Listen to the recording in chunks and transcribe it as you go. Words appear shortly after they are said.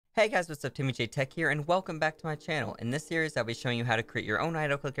Hey guys, what's up? Timmy J Tech here, and welcome back to my channel. In this series, I'll be showing you how to create your own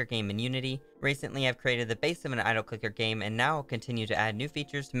idle clicker game in Unity. Recently, I've created the base of an idle clicker game, and now I'll continue to add new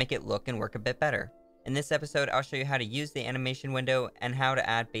features to make it look and work a bit better. In this episode, I'll show you how to use the animation window and how to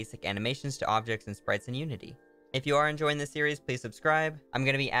add basic animations to objects and sprites in Unity. If you are enjoying this series, please subscribe. I'm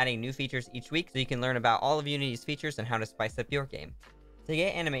going to be adding new features each week so you can learn about all of Unity's features and how to spice up your game. To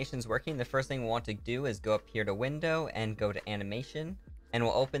get animations working, the first thing we'll want to do is go up here to Window and go to Animation. And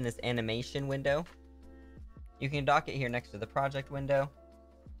we'll open this animation window. You can dock it here next to the project window.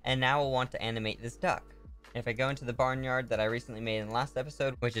 And now we'll want to animate this duck. If I go into the barnyard that I recently made in the last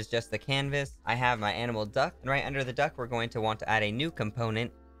episode, which is just the canvas, I have my animal duck. And right under the duck, we're going to want to add a new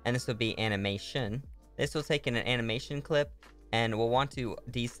component. And this will be animation. This will take in an animation clip. And we'll want to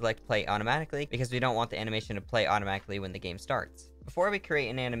deselect play automatically because we don't want the animation to play automatically when the game starts. Before we create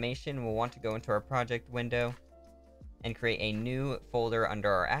an animation, we'll want to go into our project window and create a new folder under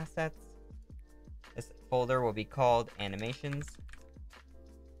our assets. This folder will be called animations.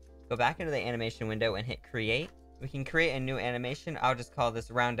 Go back into the animation window and hit create. We can create a new animation. I'll just call this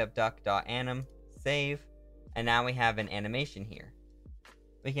roundupduck.anim, save, and now we have an animation here.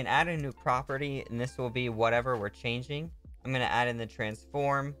 We can add a new property, and this will be whatever we're changing. I'm going to add in the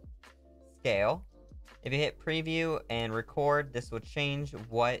transform scale. If you hit preview and record, this will change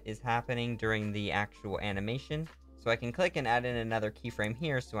what is happening during the actual animation. So I can click and add in another keyframe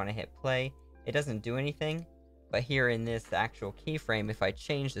here, so when I hit play, it doesn't do anything. But here in this actual keyframe, if I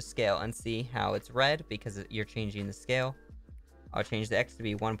change the scale and see how it's red because you're changing the scale, I'll change the X to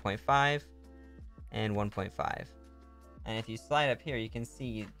be 1.5 and 1.5. And if you slide up here, you can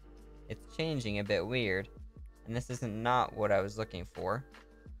see it's changing a bit weird. And this isn't not what I was looking for.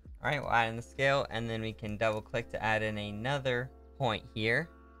 Alright, we'll add in the scale, and then we can double click to add in another point here.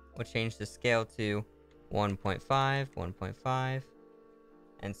 We'll change the scale to 1.5, 1.5,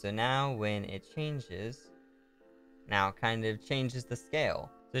 and so now when it changes, now it kind of changes the scale.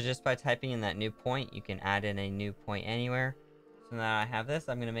 So just by typing in that new point, you can add in a new point anywhere. So now I have this,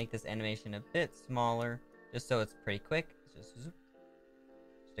 I'm going to make this animation a bit smaller, just so it's pretty quick. It's just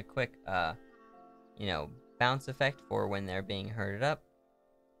a quick, bounce effect for when they're being herded up.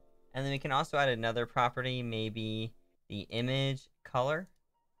 And then we can also add another property, maybe the image color.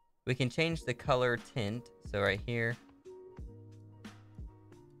 We can change the color tint, so right here.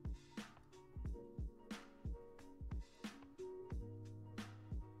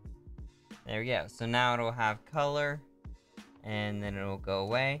 There we go. So now it'll have color, and then it'll go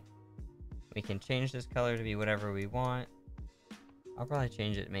away. We can change this color to be whatever we want. I'll probably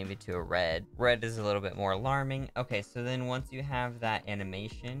change it maybe to a red. Red is a little bit more alarming. Okay, so then once you have that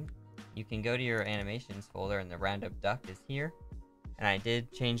animation, you can go to your animations folder, and the roundup duck is here. And I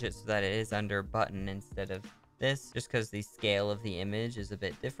did change it so that it is under button instead of this, just because the scale of the image is a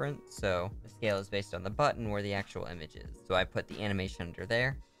bit different. So the scale is based on the button where the actual image is. So I put the animation under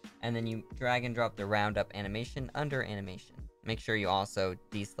there. And then you drag and drop the roundup animation under animation. Make sure you also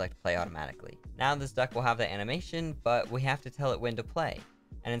deselect play automatically. Now this duck will have the animation, but we have to tell it when to play.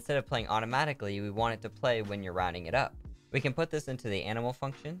 And instead of playing automatically, we want it to play when you're rounding it up. We can put this into the animal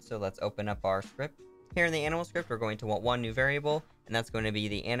function. So let's open up our script. Here in the animal script, we're going to want one new variable, and that's going to be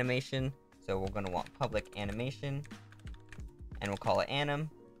the animation. So we're going to want public animation, and we'll call it anim.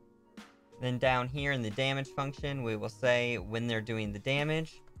 Then down here in the damage function, we will say when they're doing the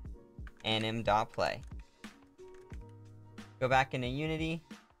damage, anim.play. Go back into Unity.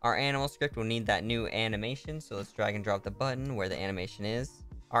 Our animal script will need that new animation, so let's drag and drop the button where the animation is.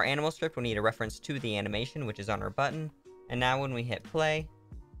 Our animal script will need a reference to the animation, which is on our button. And now when we hit play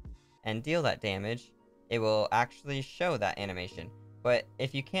and deal that damage, it will actually show that animation. But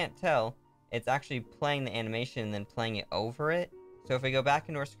if you can't tell, it's actually playing the animation and then playing it over it. So if we go back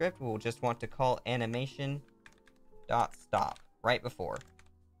into our script, we'll just want to call animation.stop right before.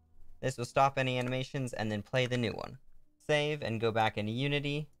 This will stop any animations and then play the new one. Save and go back into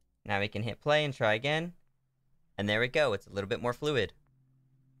Unity. Now we can hit play and try again. And there we go, it's a little bit more fluid.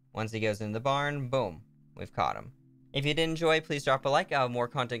 Once he goes in the barn, boom, we've caught him. If you did enjoy, please drop a like. I'll have more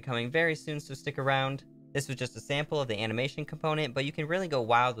content coming very soon, so stick around. This was just a sample of the animation component, but you can really go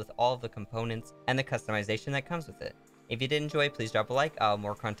wild with all of the components and the customization that comes with it. If you did enjoy, please drop a like. I'll have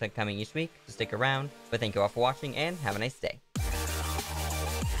more content coming each week, so stick around. But thank you all for watching, and have a nice day.